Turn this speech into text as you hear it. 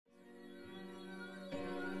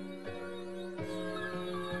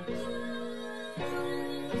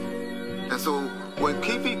so when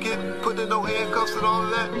Keefe get put in no handcuffs and all of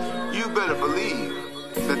that, you better believe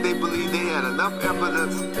that they believe they had enough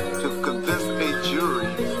evidence to convince a jury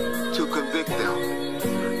to convict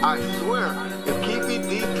them. I swear, if Keefe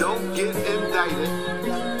D don't get indicted,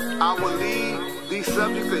 I will leave these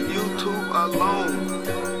subjects and you two alone.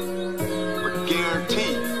 But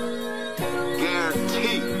guarantee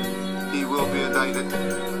he will be indicted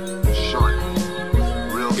shortly.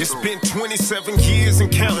 It's been 27 years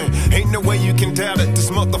and counting. Ain't no way you can doubt it. This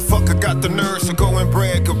motherfucker got the nerves to go and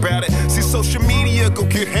brag about it. See, social media go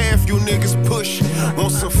get half you niggas push.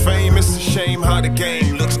 Want some fame, it's a shame how the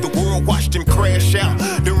game looks. The world watched him crash out.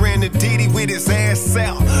 Then ran the Diddy with his ass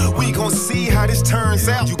out. We gon' see how this turns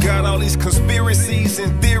out. You got all these conspiracies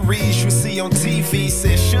and theories you see on TV.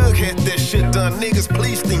 Said Suge had that shit done. Niggas,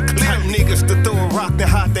 please think clear. Type niggas to throw a rock to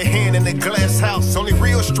hide their hand in a glass house. Only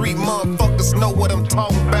real street motherfuckers know what I'm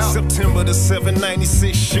talking about. September the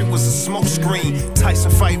 796 shit was a smoke screen.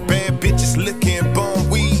 Tyson fight bad bitches, licking bum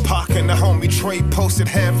weed. Pac and the homie Trey posted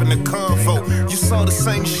having a convo. You saw the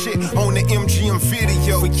same shit on the MGM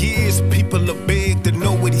video. For years, people have begged to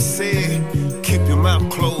know what he said. Keep your mouth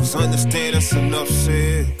closed, understand that's enough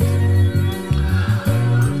said.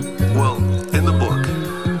 Well, in the book,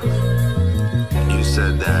 you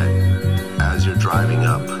said that as you're driving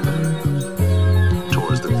up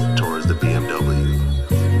towards the BMW,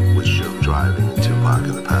 driving and Tupac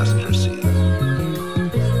in the passenger seat,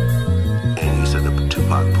 and you said that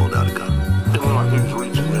Tupac pulled out a gun. It looked like he was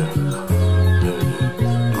reaching there.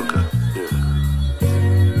 Yeah. Okay.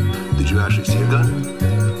 Yeah. Did you actually see a gun?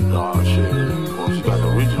 Nah, shit. Once he got the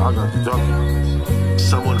reaching, I got the ducking.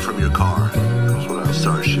 Someone from your car, that's what I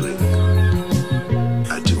started shooting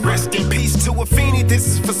at Tupac. Rest in peace to Afeni, this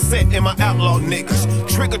is for set and my outlaw niggas.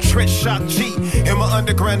 Trigger, Tret, Shock G, and my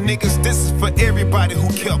underground niggas. This is for everybody who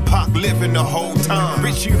kept Pac living the whole time.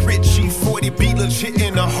 Richie, 40 be legit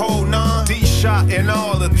in the whole nine. D-Shot and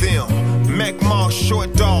all of them. Mac Mall,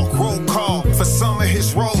 Short Dog, Roll Call for some of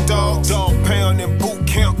his road dogs. Dog Pound and Boot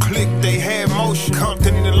Camp Click, they had motion.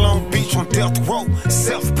 Compton and Long Beach on death row,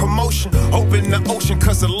 self-promotion. Open the ocean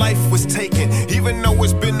cause the life was taken. Even though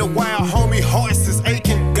it's been a while, homie, hearts is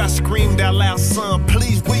aching. Got screamed out loud, son,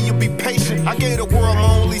 please will you be patient? I gave the world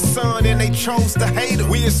my only son and they chose to hate him.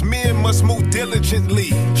 We as men must move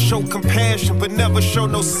diligently, show compassion but never show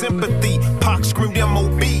no sympathy. Pac screamed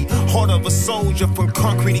M.O.B., heart of a soldier from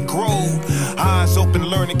Concrete Grove. Eyes open,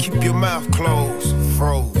 learn to keep your mouth closed.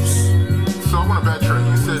 Froze. So I want to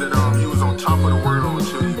backtrack. You said that you was on top of the world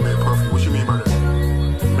until you met Puffy. What you mean by that?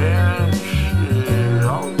 Man, shit, I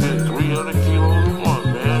was getting 300 kilos a month,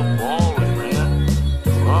 man. Balling,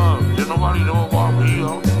 man. Didn't nobody know about me,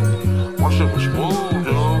 yo. My shit was smooth,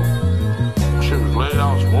 dude. My shit was laid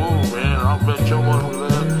out smooth, man. I bet your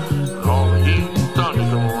motherfucking ass and all the heat and thunder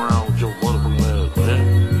come around with your motherfucking ass,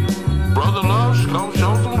 man. Brother love, come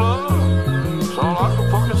show some love. That's all I can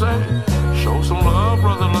fucking say. Show some love,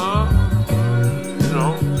 brother love. You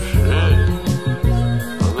know, shit.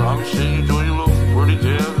 I be seeing you doing your little pretty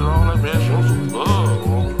dance and all that, man. Show some love,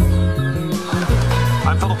 homie.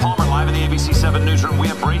 I'm Philip Palmer, live in the ABC 7 newsroom. We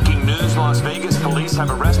have breaking news. Las Vegas police have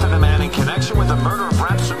arrested a man in connection with the murder of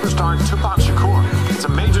rap superstar Tupac Shakur. It's a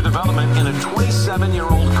major development in a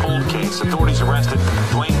 27-year-old cold case. Authorities arrested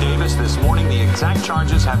Dwayne Davis this morning. The exact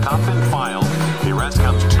charges have not been filed. The arrest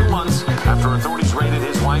comes 2 months after authorities raided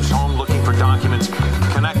his wife's home looking for documents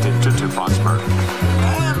connected to Tupac's murder.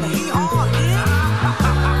 And he